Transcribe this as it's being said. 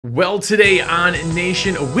Well, today on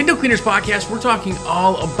Nation, a window cleaners podcast, we're talking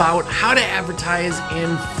all about how to advertise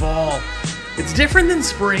in fall. It's different than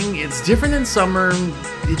spring, it's different than summer,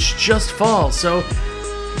 it's just fall. So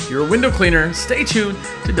if you're a window cleaner, stay tuned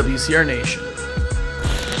to WCR Nation.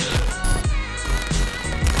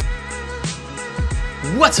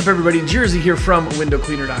 What's up, everybody? Jersey here from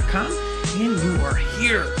windowcleaner.com, and you are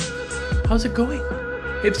here. How's it going?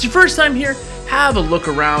 If it's your first time here, have a look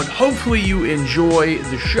around. Hopefully you enjoy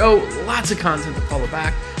the show. Lots of content to follow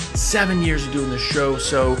back. 7 years of doing this show,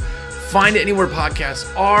 so find it anywhere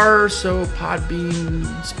podcasts are. So Podbean,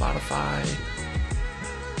 Spotify,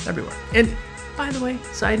 everywhere. And by the way,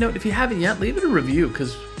 side note, if you haven't yet, leave it a review,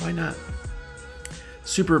 because why not?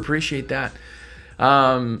 Super appreciate that.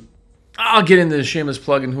 I'll get into the shameless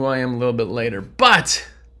plug and who I am a little bit later, but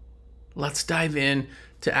let's dive in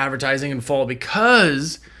to advertising in fall,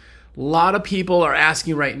 because a lot of people are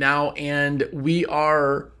asking right now, and we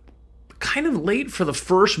are kind of late for the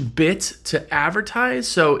first bit to advertise.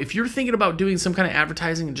 So if you're thinking about doing some kind of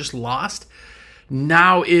advertising and just lost,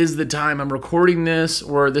 now is the time. I'm recording this,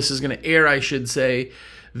 or this is going to air, I should say,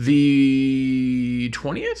 the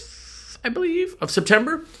 20th, I believe, of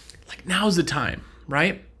September. Like, now's the time,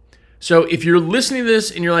 right? So if you're listening to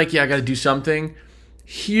this and you're like, yeah, I got to do something,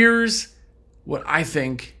 here's what I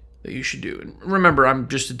think that you should do. And remember, I'm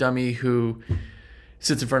just a dummy who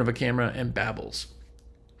sits in front of a camera and babbles.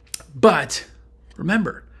 But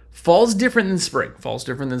remember, fall's different than spring. Fall's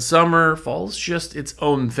different than summer. Fall's just its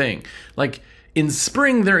own thing. Like, in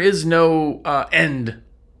spring, there is no end.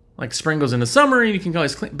 Like, spring goes into summer and you can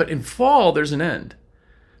always clean. But in fall, there's an end.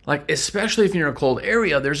 Like, especially if you're in a cold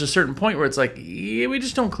area, there's a certain point where it's like, yeah, we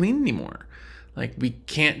just don't clean anymore. Like, we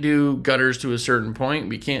can't do gutters to a certain point.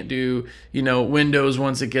 We can't do, windows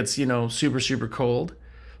once it gets, super, super cold.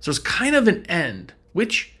 So it's kind of an end,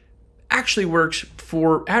 which actually works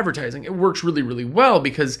for advertising. It works really, really well,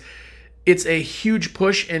 because it's a huge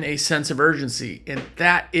push and a sense of urgency. And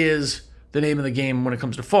that is the name of the game when it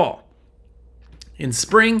comes to fall. In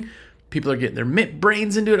spring, people are getting their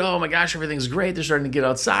brains into it. Oh my gosh, everything's great. They're starting to get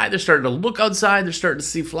outside. They're starting to look outside. They're starting to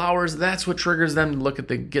see flowers. That's what triggers them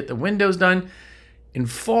to get the windows done. In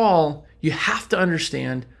fall, you have to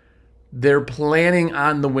understand they're planning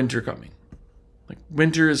on the winter coming. Like,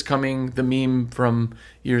 winter is coming, the meme from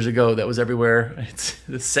years ago that was everywhere. It's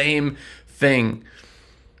the same thing,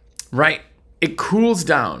 right? It cools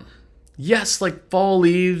down. Yes, like fall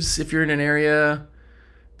leaves, if you're in an area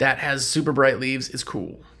that has super bright leaves, it's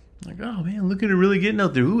cool. Like, oh man, look at it really getting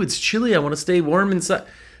out there. Ooh, it's chilly. I want to stay warm inside.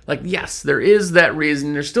 Like, yes, there is that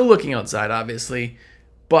reason. They're still looking outside, obviously,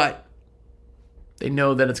 but they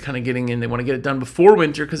know that it's kind of getting in. They want to get it done before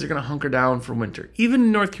winter, because they're going to hunker down for winter. Even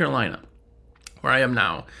in North Carolina, where I am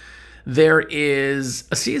now, there is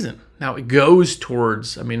a season. Now, it goes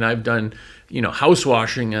towards, I've done, house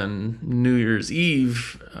washing on New Year's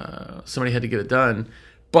Eve. Somebody had to get it done,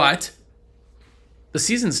 but the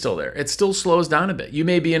season's still there. It still slows down a bit. You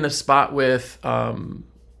may be in a spot with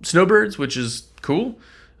snowbirds, which is cool.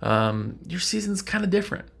 Your season's kind of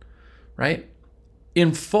different, right?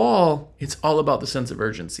 In fall, it's all about the sense of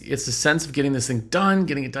urgency. It's the sense of getting this thing done,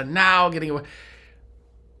 getting it done now,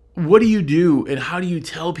 what do you do, and how do you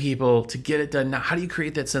tell people to get it done now? How do you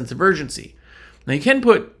create that sense of urgency? Now, you can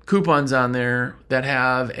put coupons on there that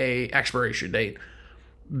have a expiration date.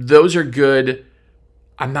 Those are good.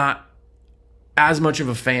 I'm not as much of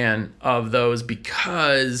a fan of those,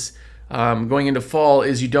 because going into fall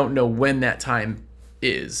is you don't know when that time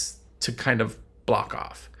is to kind of block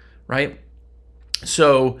off, right?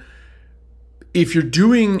 So if you're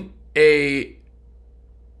doing a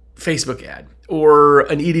Facebook ad or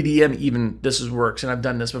an EDDM, even, works, and I've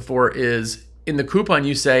done this before, is in the coupon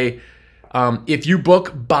you say, if you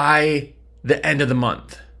book by the end of the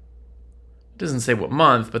month. It doesn't say what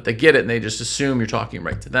month, but they get it and they just assume you're talking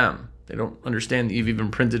right to them. They don't understand that you've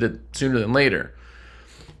even printed it sooner than later.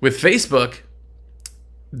 With Facebook,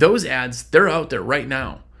 those ads, they're out there right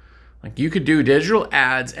now. Like, you could do digital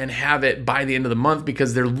ads and have it by the end of the month,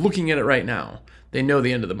 because they're looking at it right now. They know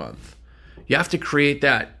the end of the month. You have to create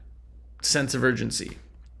that sense of urgency.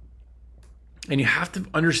 And you have to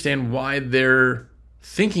understand why they're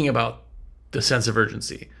thinking about the sense of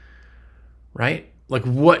urgency, right? Like,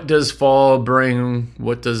 what does fall bring?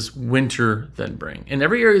 What does winter then bring? And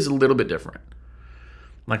every area is a little bit different.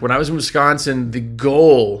 Like, when I was in Wisconsin, the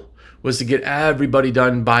goal was to get everybody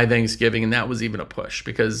done by Thanksgiving, and that was even a push,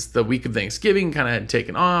 because the week of Thanksgiving kind of had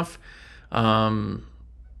taken off.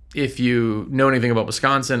 If you know anything about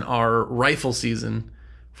Wisconsin, our rifle season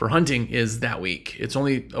for hunting is that week. It's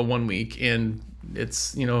only a 1 week, and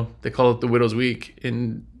it's, they call it the Widow's Week,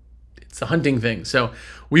 and It's a hunting thing. So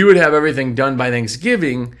we would have everything done by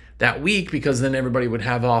Thanksgiving that week, because then everybody would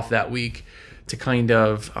have off that week to kind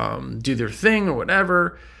of do their thing or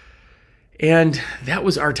whatever. And that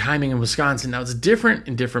was our timing in Wisconsin. Now, it's different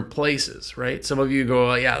in different places, right? Some of you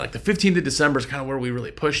go, yeah, like the 15th of December is kind of where we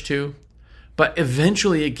really push to. But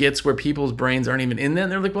eventually it gets where people's brains aren't even in that.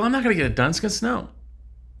 And they're like, well, I'm not going to get it done. It's going to snow.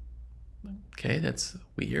 Okay, that's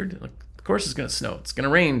weird. Like, of course it's going to snow. It's going to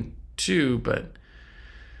rain too, but...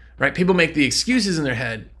 Right? People make the excuses in their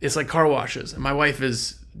head. It's like car washes. And my wife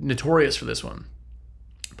is notorious for this one.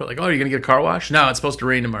 But like, oh, are you going to get a car wash? No, it's supposed to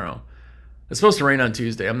rain tomorrow. It's supposed to rain on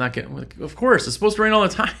Tuesday. I'm not getting... Of course, it's supposed to rain all the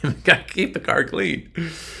time. Got to keep the car clean.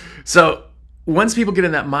 So once people get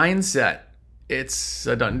in that mindset, it's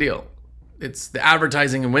a done deal. It's the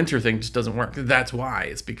advertising and winter thing just doesn't work. That's why.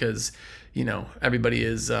 It's because, everybody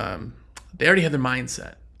is... they already have their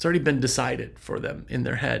mindset. It's already been decided for them in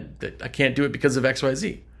their head that I can't do it because of X, Y,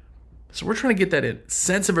 Z. So we're trying to get that in.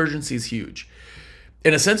 Sense of urgency is huge.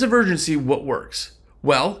 In a sense of urgency, what works?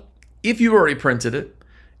 Well, if you've already printed it,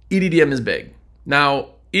 EDDM is big. Now,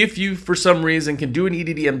 if you, for some reason, can do an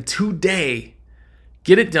EDDM today,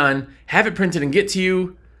 get it done, have it printed and get to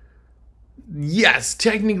you, yes,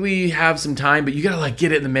 technically you have some time, but you got to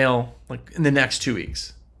get it in the mail in the next 2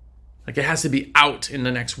 weeks. It has to be out in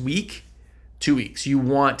the next week, 2 weeks. You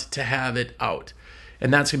want to have it out.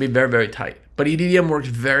 And that's going to be very, very tight. But EDDM works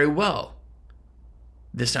very well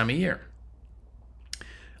this time of year.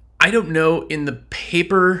 I don't know in the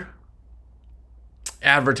paper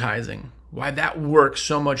advertising why that works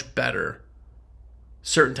so much better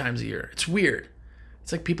certain times of year. It's weird.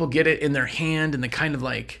 It's like people get it in their hand and they kind of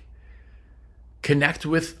connect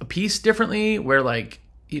with a piece differently, where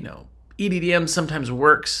EDDM sometimes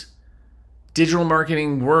works. Digital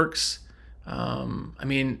marketing works.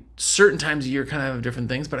 Certain times of year kind of have different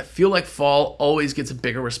things, but I feel like fall always gets a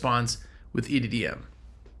bigger response with EDDM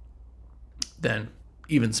than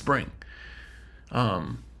even spring.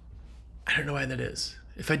 I don't know why that is.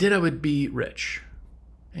 If I did, I would be rich,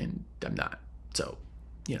 and I'm not. So,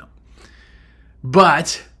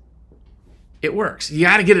 but it works. You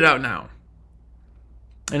got to get it out now.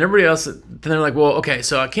 And everybody else, then they're like, well, okay,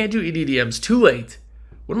 so I can't do EDDMs. Too late.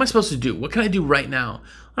 What am I supposed to do? What can I do right now?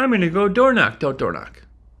 I'm going to go door knock. Don't door knock.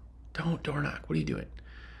 Don't door knock. What are you doing?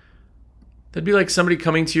 That'd be like somebody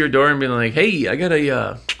coming to your door and being like, hey, I got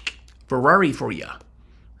a Ferrari for you.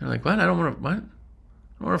 They're like, what? I don't want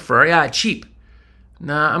a Ferrari. Yeah, cheap.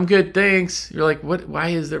 Nah, I'm good, thanks. You're like, what?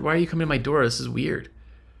 Why are you coming to my door? This is weird.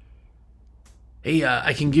 Hey,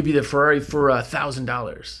 I can give you the Ferrari for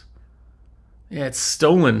 $1,000. Yeah, it's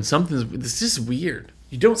stolen. It's just weird.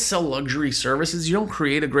 You don't sell luxury services. You don't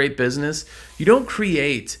create a great business. You don't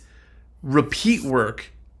create repeat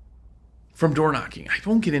work from door knocking. I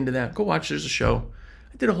won't get into that. Go watch. There's a show.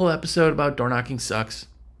 I did a whole episode about door knocking sucks.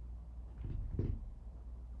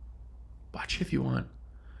 Watch it if you want.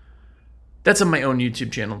 That's on my own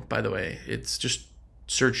YouTube channel, by the way. It's just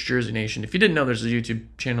search Jersey Nation. If you didn't know, there's a YouTube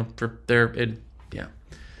channel for there.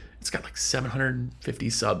 It's got 750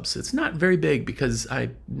 subs. It's not very big because I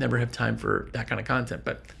never have time for that kind of content,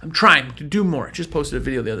 but I'm trying to do more. I just posted a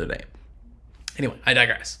video the other day. Anyway, I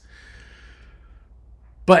digress.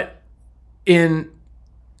 But in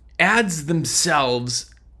ads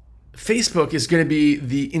themselves, Facebook is going to be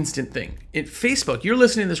the instant thing. In Facebook, you're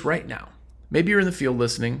listening to this right now. Maybe you're in the field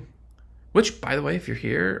listening, which, by the way, if you're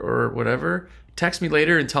here or whatever, text me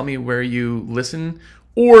later and tell me where you listen,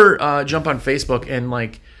 or jump on Facebook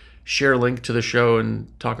and share a link to the show and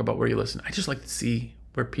talk about where you listen. I just like to see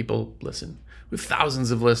where people listen. We have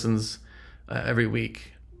thousands of listens every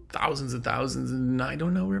week, thousands and thousands, and I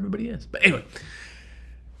don't know where everybody is. But anyway,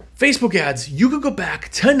 Facebook ads, you could go back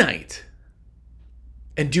tonight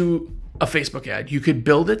and do a Facebook ad. You could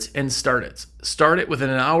build it and start it. Start it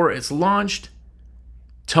within an hour. It's launched.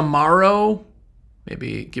 Tomorrow,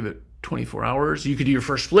 maybe give it 24 hours. You could do your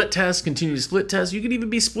first split test, continue to split test. You could even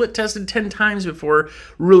be split tested 10 times before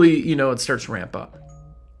really, it starts to ramp up.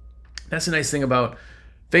 That's the nice thing about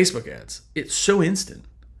Facebook ads. It's so instant.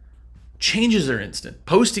 Changes are instant.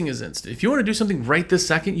 Posting is instant. If you want to do something right this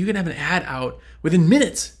second, you can have an ad out within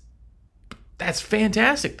minutes. That's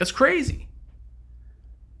fantastic. That's crazy.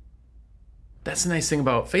 That's the nice thing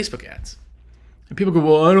about Facebook ads. And people go,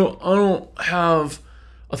 well, I don't have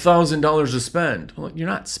 $1,000 to spend. Well, you're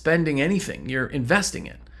not spending anything. You're investing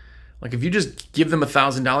it. If you just give them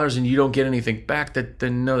 $1,000 and you don't get anything back,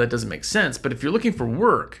 then no, that doesn't make sense. But if you're looking for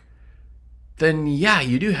work, then yeah,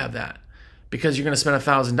 you do have that, because you're going to spend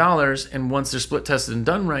 $1,000, and once they're split tested and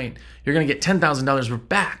done right, you're going to get $10,000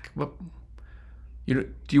 back. Do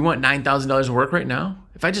you want $9,000 of work right now?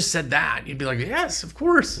 If I just said that, you'd be like, yes, of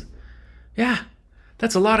course. Yeah,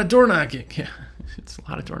 that's a lot of door knocking. Yeah, it's a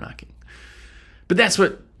lot of door knocking. But that's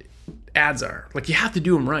what ads are. Like, you have to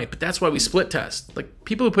do them right, but that's why we split test. Like,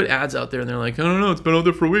 people who put ads out there and they're like, I don't know, it's been out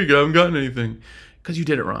there for a week, I haven't gotten anything. Because you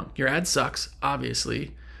did it wrong. Your ad sucks,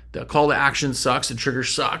 obviously. The call to action sucks, the trigger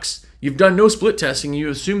sucks. You've done no split testing, you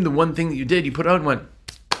assumed the one thing that you did, you put out and went,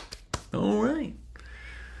 all right.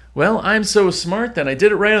 Well, I'm so smart that I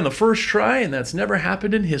did it right on the first try, and that's never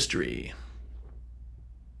happened in history.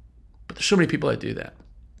 But there's so many people that do that.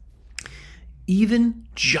 Even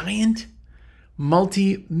giant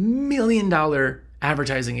multi-million-dollar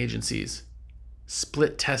advertising agencies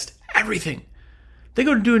split test everything. They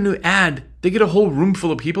go to do a new ad, they get a whole room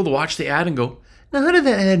full of people to watch the ad and go, now how did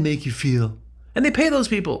that ad make you feel? And they pay those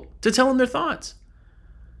people to tell them their thoughts.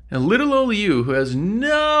 And little old you, who has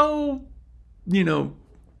no,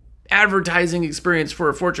 advertising experience for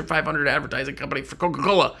a Fortune 500 advertising company for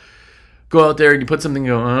Coca-Cola, go out there and you put something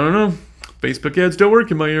and go, I don't know, Facebook ads don't work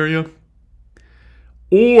in my area.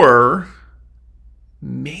 Or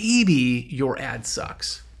maybe your ad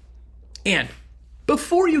sucks. And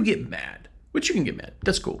before you get mad, which you can get mad,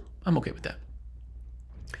 that's cool, I'm okay with that.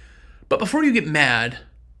 But before you get mad,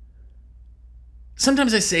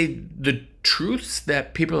 sometimes I say the truths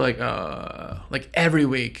that people are like every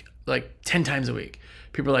week, like 10 times a week.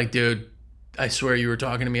 People are like, dude, I swear you were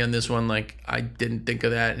talking to me on this one. Like, I didn't think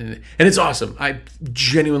of that. And it's awesome. I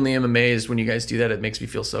genuinely am amazed when you guys do that. It makes me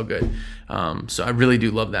feel so good. So I really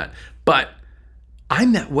do love that. But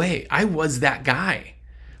I'm that way. I was that guy.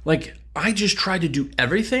 Like, I just tried to do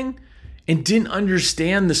everything and didn't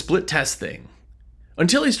understand the split test thing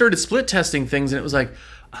until he started split testing things. And it was like,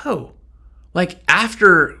 oh, like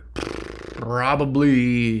after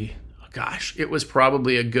probably, it was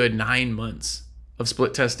probably a good 9 months of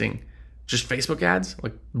split testing, just Facebook ads,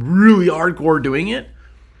 like really hardcore doing it,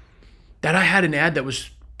 that I had an ad that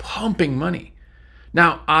was pumping money.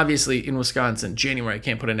 Now, obviously in Wisconsin, January, I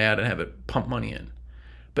can't put an ad and have it pump money in.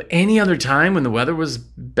 But any other time when the weather was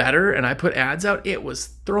better and I put ads out, it was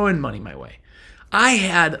throwing money my way. I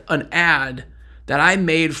had an ad that I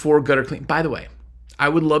made for Gutter Clean. By the way, I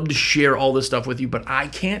would love to share all this stuff with you, but I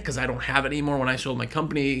can't because I don't have it anymore. When I sold my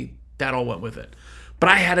company, that all went with it. But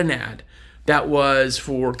I had an ad that was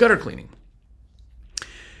for gutter cleaning.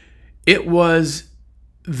 It was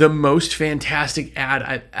the most fantastic ad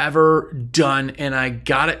I've ever done, and I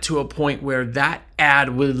got it to a point where that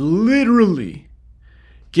ad would literally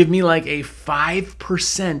give me like a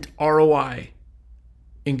 5% ROI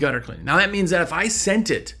in gutter cleaning. Now that means that if I sent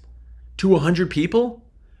it to 100 people,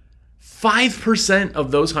 5%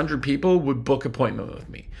 of those 100 people would book an appointment with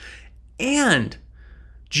me. And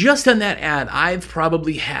just on that ad, I've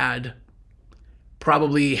probably had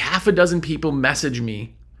half a dozen people message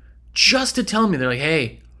me just to tell me, they're like,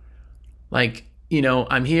 hey, like,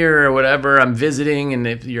 I'm here or whatever, I'm visiting, and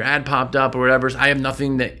if your ad popped up or whatever, I have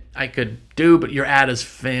nothing that I could do, but your ad is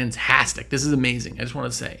fantastic. This is amazing. I just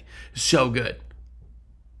want to say, so good.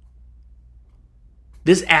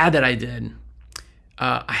 This ad that I did,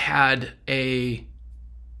 I had a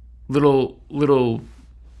little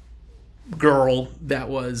girl that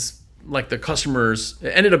was like the customers,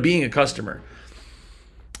 ended up being a customer.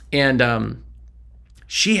 And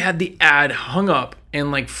she had the ad hung up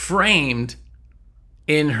and like framed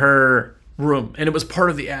in her room. And it was part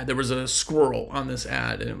of the ad. There was a squirrel on this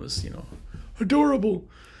ad and it was, adorable.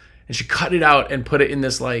 And she cut it out and put it in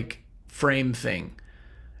this like frame thing.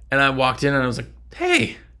 And I walked in and I was like,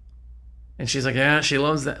 hey. And she's like, yeah, she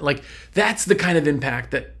loves that. Like, that's the kind of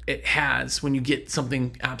impact that it has when you get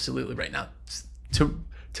something absolutely right. Now,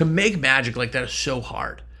 to make magic like that is so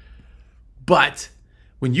hard. But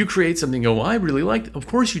when you create something, go, well, I really liked it. Of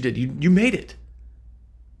course you did. You made it.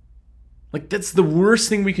 Like, that's the worst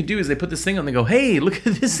thing we can do is they put this thing on and they go, hey, look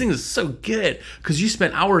at this thing, is so good. Because you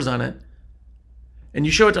spent hours on it. And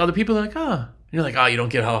you show it to other people, they're like, oh. And you're like, oh, you don't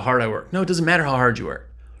get how hard I work. No, it doesn't matter how hard you work.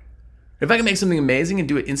 If I can make something amazing and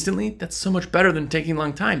do it instantly, that's so much better than taking a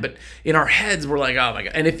long time. But in our heads, we're like, oh my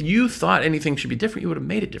God. And if you thought anything should be different, you would have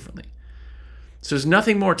made it differently. So there's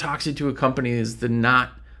nothing more toxic to a company is to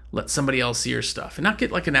not let somebody else see your stuff and not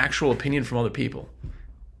get like an actual opinion from other people.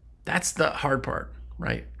 That's the hard part,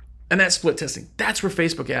 right? And that's split testing. That's where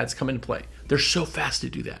Facebook ads come into play. They're so fast to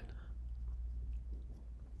do that.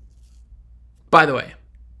 By the way,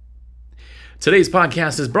 today's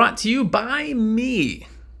podcast is brought to you by me.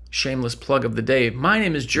 Shameless plug of the day. My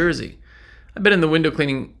name is Jersey. I've been in the window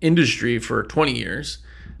cleaning industry for 20 years,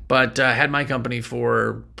 but I had my company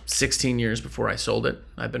for 16 years before I sold it.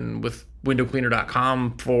 I've been with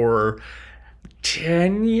windowcleaner.com for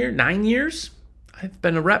 9 years. I've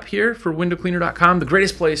been a rep here for windowcleaner.com, the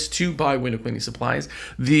greatest place to buy window cleaning supplies,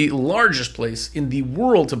 the largest place in the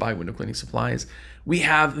world to buy window cleaning supplies. We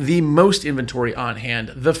have the most inventory on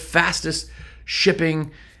hand, the fastest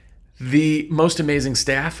shipping, the most amazing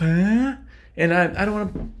staff. And I don't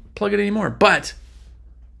want to plug it anymore, but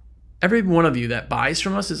every one of you that buys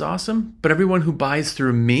from us is awesome, but everyone who buys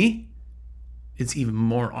through me, it's even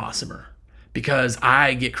more awesomer because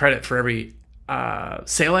I get credit for every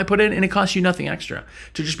sale I put in, and it costs you nothing extra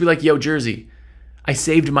to just be like, yo, Jersey, I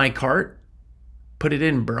saved my cart, put it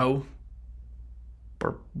in, bro,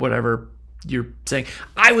 or whatever you're saying.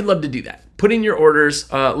 I would love to do that. Put in your orders,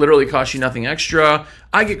 literally costs you nothing extra.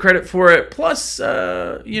 I get credit for it. Plus,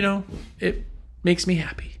 it makes me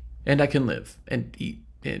happy and I can live and eat.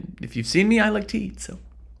 And if you've seen me, I like to eat. So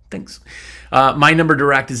thanks. My number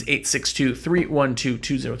direct is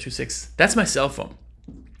 862-312-2026. That's my cell phone.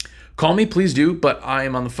 Call me, please do, but I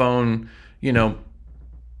am on the phone,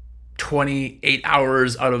 28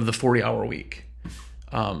 hours out of the 40-hour week.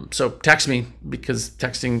 So text me because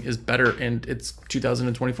texting is better, and it's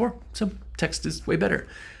 2024, so text is way better.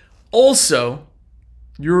 Also,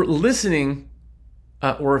 you're listening,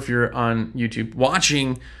 or if you're on YouTube,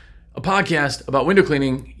 watching a podcast about window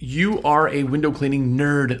cleaning, you are a window cleaning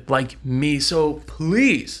nerd like me. So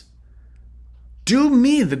please do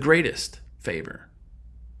me the greatest favor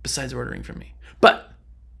besides ordering from me, but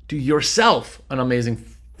do yourself an amazing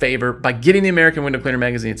favor by getting the American Window Cleaner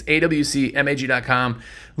magazine. It's awcmag.com.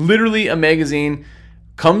 Literally a magazine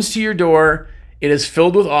comes to your door. It is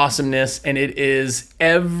filled with awesomeness, and it is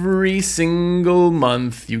every single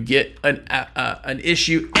month you get an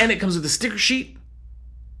issue, and it comes with a sticker sheet.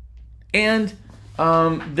 And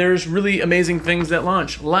there's really amazing things that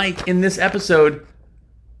launch, like in this episode,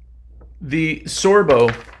 the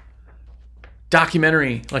Sorbo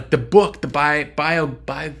documentary, like the book, the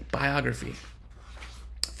biography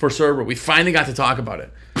for Sorbo. We finally got to talk about it.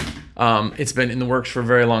 It's been in the works for a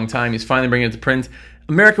very long time. He's finally bringing it to print.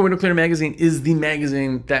 American Window Cleaner magazine is the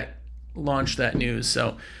magazine that launched that news.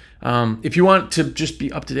 So if you want to just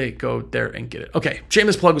be up to date, go there and get it. Okay,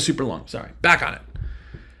 shameless plug was super long. Sorry, back on it.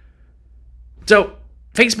 So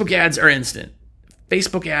Facebook ads are instant.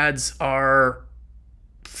 Facebook ads are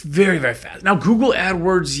very, very fast. Now, Google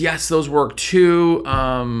AdWords, yes, those work too.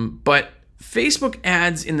 But Facebook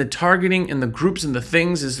ads in the targeting and the groups and the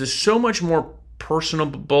things is just so much more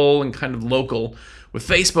personable and kind of local with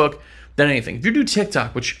Facebook than anything. If you do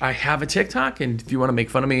TikTok, which I have a TikTok, and if you want to make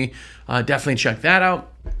fun of me, definitely check that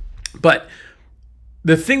out. But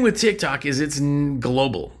the thing with TikTok is it's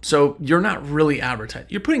global. So you're not really advertising.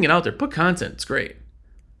 You're putting it out there. Put content. It's great.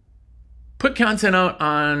 Put content out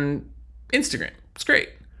on Instagram. It's great.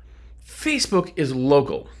 Facebook is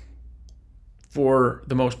local for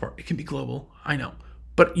the most part. It can be global, I know,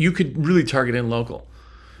 but you could really target in local.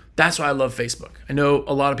 That's why I love Facebook. I know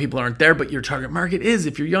a lot of people aren't there, but your target market is.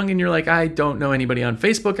 If you're young and you're like, I don't know anybody on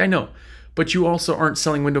Facebook, I know, but you also aren't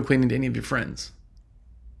selling window cleaning to any of your friends,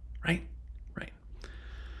 right? Right.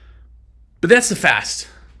 But that's the fast.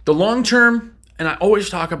 The long term, and I always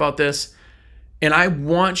talk about this, and I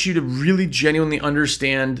want you to really genuinely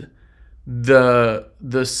understand the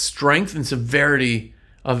strength and severity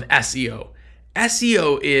of SEO.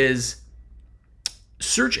 SEO is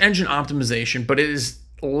search engine optimization, but it is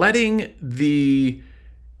letting the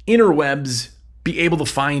interwebs be able to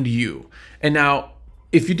find you. And now,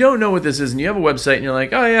 if you don't know what this is and you have a website and you're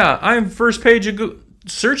like, oh yeah, I'm first page of Google,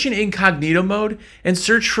 search in incognito mode and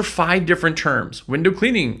search for 5 different terms. Window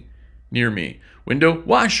cleaning near me. Window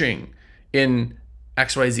washing in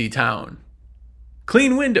XYZ town.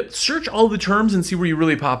 Clean window. Search all the terms and see where you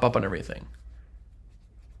really pop up on everything.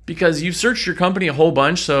 Because you've searched your company a whole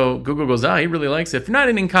bunch, so Google goes, he really likes it. If you're not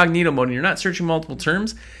in incognito mode and you're not searching multiple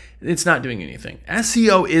terms, it's not doing anything.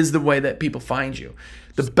 SEO is the way that people find you.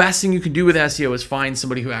 The best thing you can do with SEO is find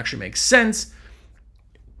somebody who actually makes sense.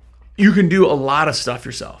 You can do a lot of stuff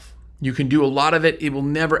yourself. You can do a lot of it. It will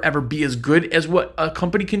never, ever be as good as what a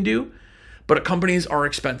company can do, but companies are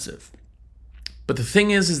expensive. But the thing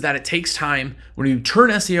is that it takes time when you turn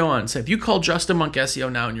SEO on. So if you call Justin Monk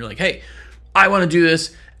SEO now and you're like, hey, I want to do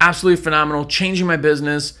this, absolutely phenomenal, changing my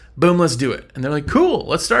business, boom, let's do it. And they're like, cool,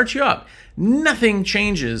 let's start you up. Nothing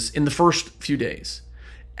changes in the first few days.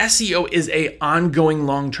 SEO is an ongoing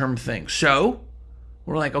long-term thing. So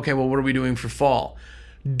we're like, okay, well, what are we doing for fall?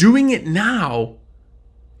 Doing it now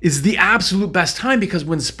is the absolute best time, because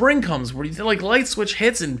when spring comes, where you like light switch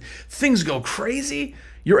hits and things go crazy,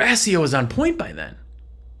 your SEO is on point by then.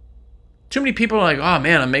 Too many people are like, oh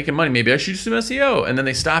man, I'm making money. Maybe I should do some SEO. And then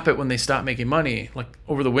they stop it when they stop making money. Like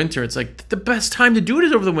over the winter, it's like the best time to do it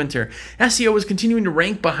is over the winter. SEO is continuing to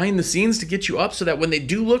rank behind the scenes to get you up so that when they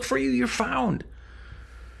do look for you, you're found.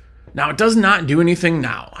 Now, it does not do anything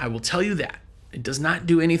now. I will tell you that. It does not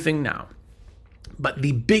do anything now. But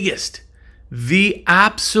the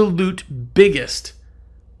absolute biggest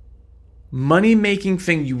money-making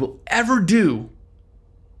thing you will ever do,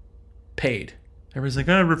 paid. Everybody's like,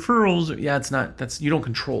 referrals. Yeah, it's not. You don't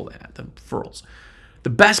control that, the referrals. The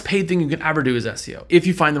best paid thing you can ever do is SEO, if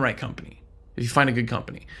you find the right company, if you find a good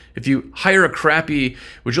company. If you hire a crappy,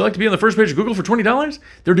 would you like to be on the first page of Google for $20?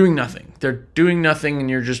 They're doing nothing. They're doing nothing, and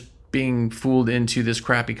you're just being fooled into this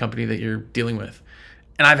crappy company that you're dealing with.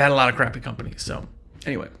 And I've had a lot of crappy companies. So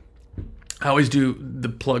anyway, I always do the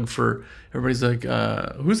plug for, everybody's like,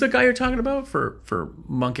 who's that guy you're talking about for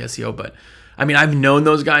Monk SEO? But I mean, I've known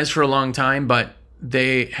those guys for a long time, but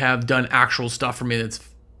they have done actual stuff for me that's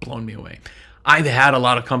blown me away. I've had a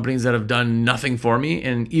lot of companies that have done nothing for me.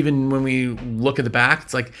 And even when we look at the back,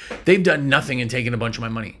 it's like they've done nothing and taken a bunch of my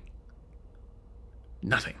money.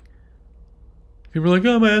 Nothing. People are like,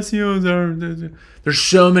 oh, my SEOs are... There's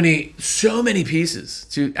so many pieces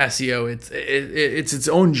to SEO. It's its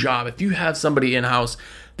own job. If you have somebody in-house,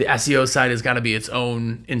 the SEO side has got to be its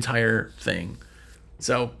own entire thing.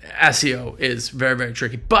 So SEO is very, very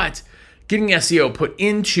tricky. But getting SEO put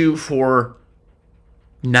into for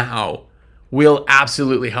now will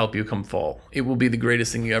absolutely help you come fall. It will be the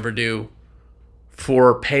greatest thing you ever do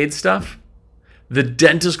for paid stuff. The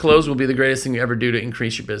dentist close will be the greatest thing you ever do to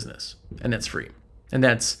increase your business. And that's free. And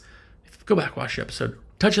that's, go back, watch the episode.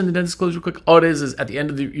 Touch on the dentist close real quick. All it is at the end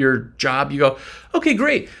of your job, you go, okay,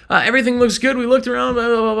 great. Everything looks good. We looked around, blah,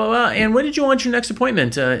 blah, blah, blah. And when did you want your next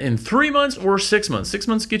appointment? In 3 months or 6 months? 6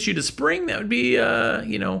 months gets you to spring. That would be,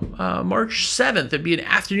 March 7th. It'd be an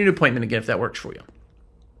afternoon appointment again, if that works for you.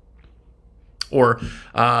 Or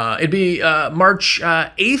it'd be March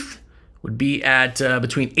 8th. Would be at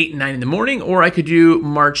between 8 and 9 in the morning, or I could do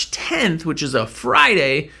March 10th, which is a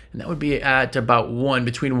Friday, and that would be at about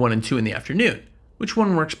between 1 and 2 in the afternoon. Which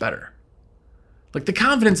one works better? Like, the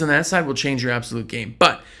confidence on that side will change your absolute game.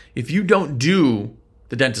 But if you don't do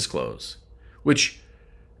the dentist close, which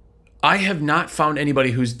I have not found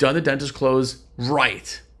anybody who's done the dentist close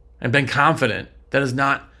right and been confident that has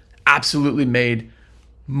not absolutely made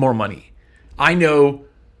more money. I know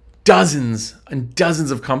dozens and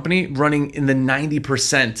dozens of company running in the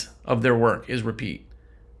 90% of their work is repeat.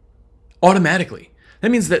 Automatically.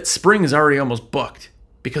 That means that spring is already almost booked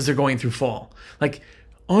because they're going through fall. Like,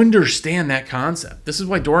 understand that concept. This is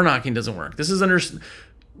why door knocking doesn't work.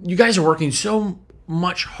 You guys are working so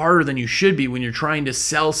much harder than you should be when you're trying to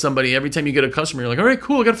sell somebody. Every time you get a customer, you're like, all right,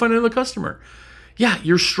 cool, I got to find another customer. Yeah,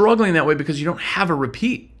 you're struggling that way because you don't have a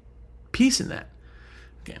repeat piece in that.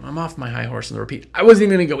 Okay, I'm off my high horse on the repeat. I wasn't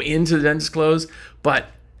even going to go into the dentist close, but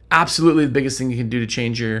absolutely the biggest thing you can do to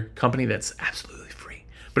change your company, that's absolutely free.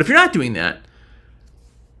 But if you're not doing that,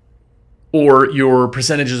 or your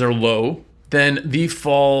percentages are low, then the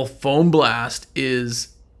fall foam blast is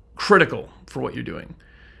critical for what you're doing.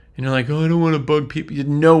 And you're like, oh, I don't want to bug people.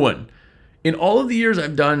 No one. In all of the years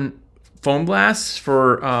I've done foam blasts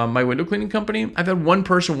for my window cleaning company, I've had one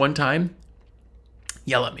person one time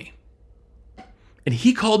yell at me. And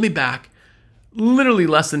he called me back literally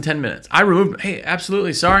less than 10 minutes. I removed, hey,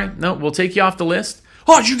 absolutely, sorry. No, we'll take you off the list.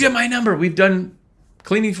 Oh, did you get my number? We've done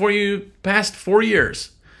cleaning for you past 4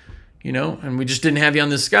 years, and we just didn't have you on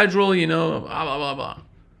the schedule, blah, blah, blah, blah.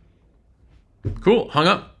 Cool, hung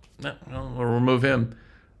up. We'll remove him.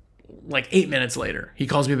 Like 8 minutes later, he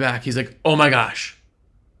calls me back. He's like, oh my gosh,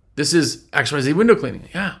 this is XYZ window cleaning.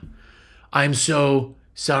 Yeah, I'm so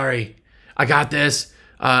sorry. I got this.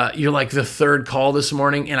 You're like the third call this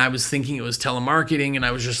morning, and I was thinking it was telemarketing, and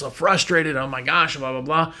I was just so frustrated. Oh my gosh, blah, blah,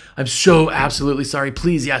 blah. I'm so absolutely sorry.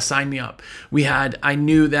 Please, yeah, sign me up. I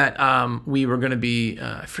knew that we were going to be,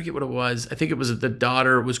 I forget what it was. I think it was that the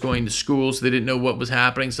daughter was going to school, so they didn't know what was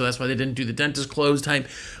happening, so that's why they didn't do the dentist close time.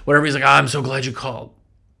 Whatever. He's like, I'm so glad you called.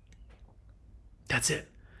 That's it.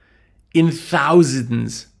 In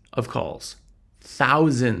thousands of calls.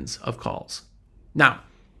 Thousands of calls. Now,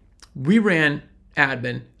 we ran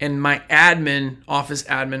admin, and my office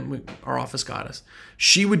admin, our office goddess,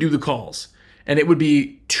 she would do the calls, and it would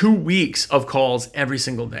be 2 weeks of calls every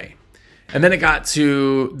single day. And then it got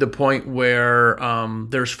to the point where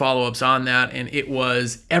there's follow-ups on that, and it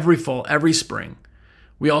was every fall, every spring.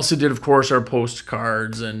 We also did, of course, our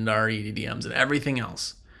postcards and our EDDMs and everything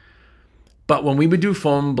else. But when we would do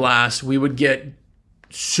foam blast, we would get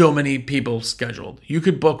so many people scheduled. You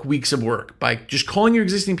could book weeks of work by just calling your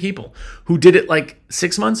existing people who did it like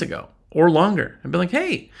 6 months ago or longer. I'd be like,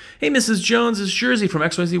 hey, Mrs. Jones, this is Jersey from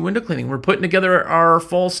XYZ Window Cleaning. We're putting together our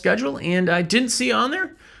fall schedule, and I didn't see you on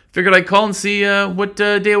there. Figured I'd call and see what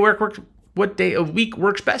day of week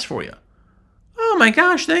works best for you. Oh my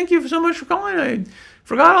gosh, thank you so much for calling. I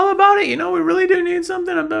forgot all about it. We really do need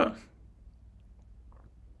something about.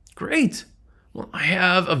 Great. Well, I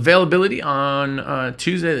have availability on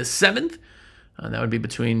Tuesday the 7th. That would be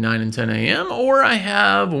between 9 and 10 a.m. Or I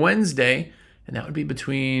have Wednesday, and that would be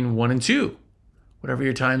between 1 and 2. Whatever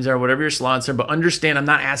your times are, whatever your slots are. But understand, I'm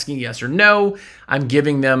not asking yes or no. I'm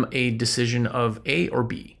giving them a decision of A or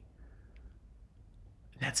B.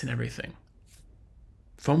 And that's in everything.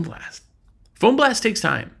 Foam blast. Foam blast takes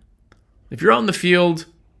time. If you're out in the field,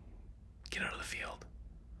 get out of the field.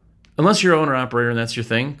 Unless you're owner-operator and that's your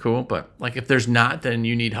thing, cool. But like if there's not, then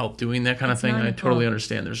you need help doing that kind of thing. I totally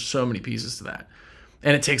understand. There's so many pieces to that.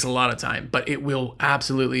 And it takes a lot of time. But it will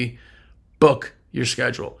absolutely book your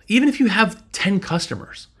schedule. Even if you have 10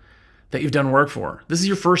 customers that you've done work for, this is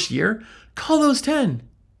your first year, call those 10.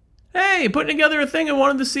 Hey, putting together a thing. I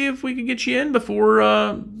wanted to see if we could get you in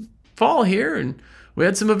before fall here. And we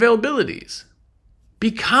had some availabilities. Be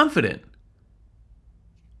confident.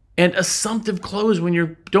 And assumptive close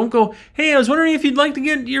when don't go, hey, I was wondering if you'd like to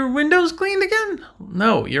get your windows cleaned again.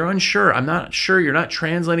 No, you're unsure. I'm not sure. You're not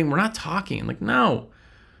translating. We're not talking. Like, no.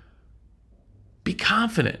 Be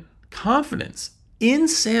confident. Confidence in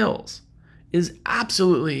sales is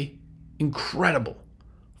absolutely incredible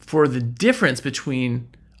for the difference between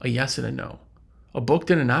a yes and a no, a booked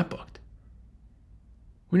and a not booked.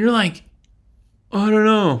 When you're like, oh, I don't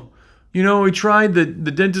know. We tried the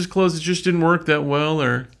dentist clothes, it just didn't work that well.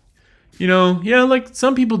 Or, like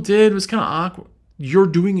some people did, it was kind of awkward. You're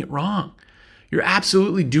doing it wrong. You're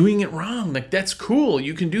absolutely doing it wrong. Like, that's cool.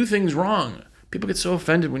 You can do things wrong. People get so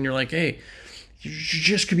offended when you're like, hey, you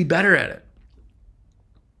just could be better at it.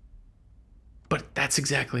 But that's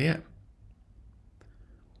exactly it.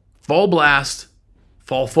 Fall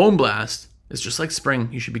foam blast is just like spring.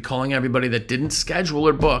 You should be calling everybody that didn't schedule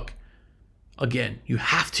or book. Again, you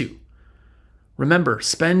have to. Remember,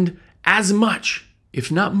 spend as much,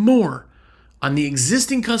 if not more, on the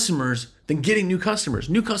existing customers than getting new customers.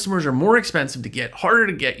 New customers are more expensive to get, harder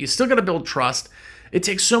to get. You still got to build trust. It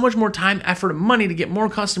takes so much more time, effort, and money to get more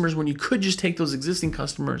customers when you could just take those existing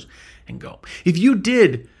customers and go. If you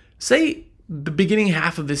did, say the beginning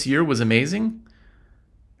half of this year was amazing,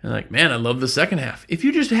 and like, man, I love the second half. If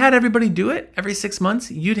you just had everybody do it every 6 months,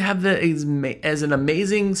 you'd have as an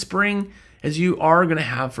amazing spring as you are going to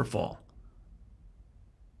have for fall.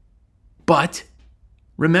 But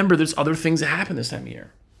remember, there's other things that happen this time of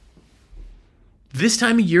year. This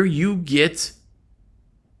time of year, you get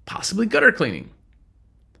possibly gutter cleaning,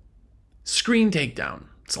 screen takedown.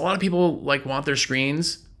 So a lot of people want their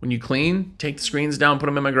screens when you clean. Take the screens down, put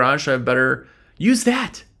them in my garage so I have better. Use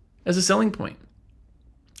that as a selling point.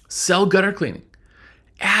 Sell gutter cleaning.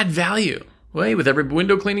 Add value. Well, with every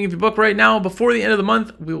window cleaning, if you book right now, before the end of the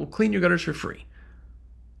month, we will clean your gutters for free.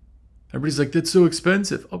 Everybody's like, that's so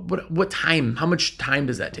expensive. Oh, what time? How much time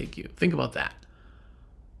does that take you? Think about that.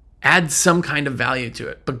 Add some kind of value to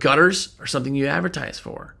it. But gutters are something you advertise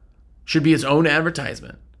for. Should be its own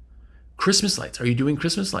advertisement. Christmas lights. Are you doing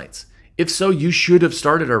Christmas lights? If so, you should have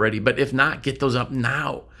started already. But if not, get those up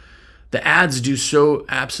now. The ads do so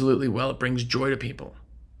absolutely well. It brings joy to people.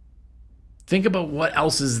 Think about what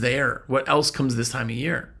else is there. What else comes this time of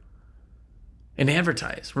year? And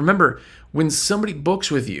advertise. Remember, when somebody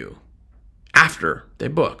books with you, after they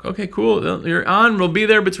book, okay, cool, you're on, we'll be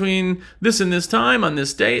there between this and this time on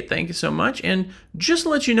this date. Thank you so much. And just to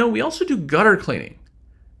let you know, we also do gutter cleaning.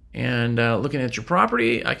 And looking at your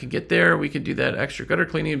property, I could get there. We could do that extra gutter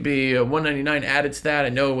cleaning. It'd be $199 added to that. I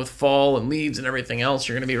know with fall and leaves and everything else,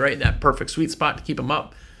 you're going to be right in that perfect sweet spot to keep them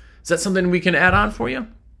up. Is that something we can add on for you?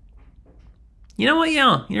 You know what?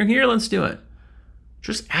 Yeah, you're here. Let's do it.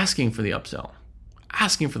 Just asking for the upsell.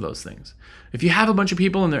 Asking for those things. If you have a bunch of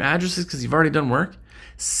people and their addresses because you've already done work,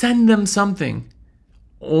 send them something.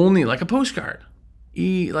 Only like a postcard.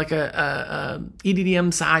 Like a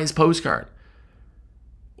EDDM size postcard.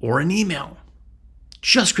 Or an email.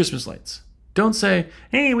 Just Christmas lights. Don't say,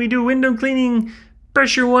 hey, we do window cleaning,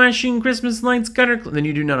 pressure washing, Christmas lights, gutter cleaning. Then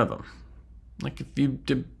you do none of them. Like if you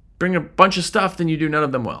bring a bunch of stuff, then you do none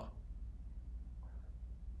of them well.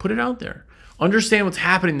 Put it out there. Understand what's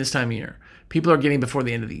happening this time of year. People are getting before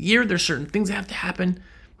the end of the year. There's certain things that have to happen.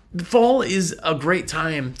 The fall is a great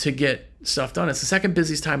time to get stuff done. It's the second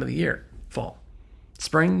busiest time of the year. Fall.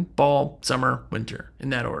 Spring, fall, summer, winter. In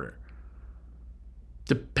that order.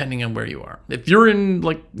 Depending on where you are. If you're in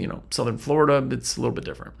southern Florida, it's a little bit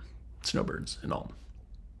different. Snowbirds and all.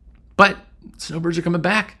 But snowbirds are coming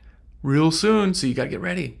back. real soon, so you got to get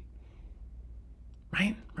ready.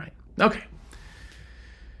 Right? Okay.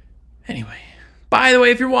 Anyway, by the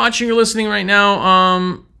way, if you're watching or listening right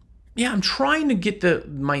now, yeah, I'm trying to get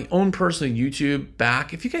my own personal YouTube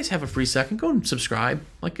back. If you guys have a free second, go and subscribe.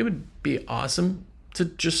 Like, it would be awesome to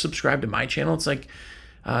just subscribe to my channel. It's like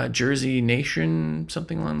Jersey Nation,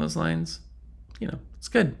 something along those lines. You know, it's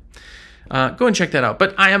good. Go and check that out.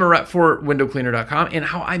 But I am a rep for windowcleaner.com, and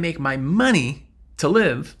how I make my money to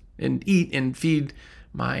live and eat and feed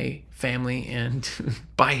my family and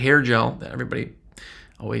buy hair gel that everybody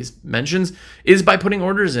always mentions is by putting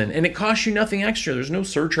orders in. And it costs you nothing extra. There's no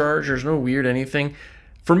surcharge. There's no weird anything.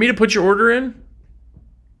 For me to put your order in,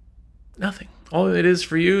 nothing. All it is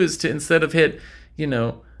for you is to, instead of hit,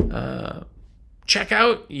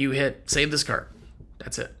 checkout, you hit save this cart.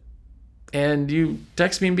 That's it. And you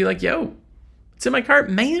text me and be like, yo, it's in my cart,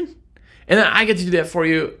 man. And then I get to do that for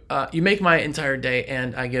you. You make my entire day,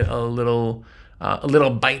 and I get a little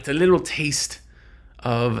bite, a little taste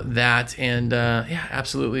of that. And yeah,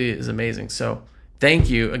 absolutely is amazing. So thank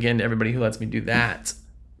you again to everybody who lets me do that,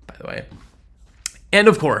 by the way. And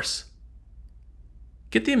of course,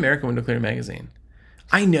 get the American Window Cleaner magazine.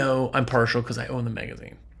 I know I'm partial because I own the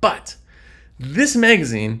magazine, but this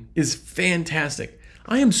magazine is fantastic.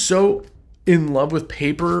 I am so in love with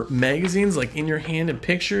paper magazines, like in your hand and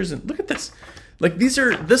pictures. And look at this. Like, this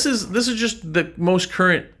is just the most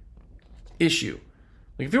current issue.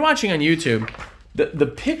 Like, if you're watching on YouTube, the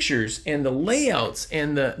pictures and the layouts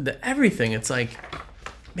and the everything, it's like,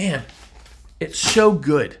 man, it's so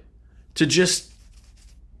good to just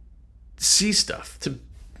see stuff, to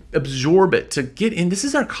absorb it, to get in. This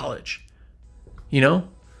is our college,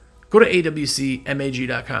 Go to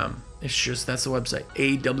awcmag.com. It's just, that's the website,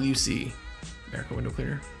 AWC, American Window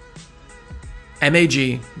Cleaner,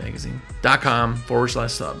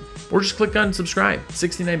 magazine.com/sub. Or just click on subscribe.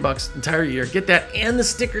 $69 entire year. Get that and the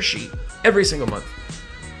sticker sheet every single month.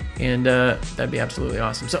 And that'd be absolutely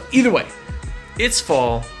awesome. So either way, it's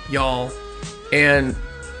fall, y'all. And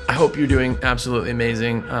I hope you're doing absolutely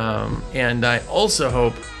amazing. And I also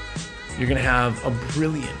hope you're going to have a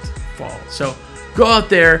brilliant fall. So go out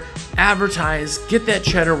there, advertise, get that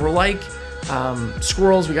cheddar. We're like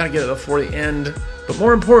squirrels. We got to get it before the end. But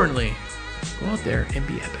more importantly, go out there and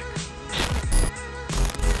be epic.